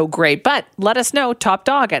today. It's so great. But let us know,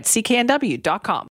 topdog@cknw.com.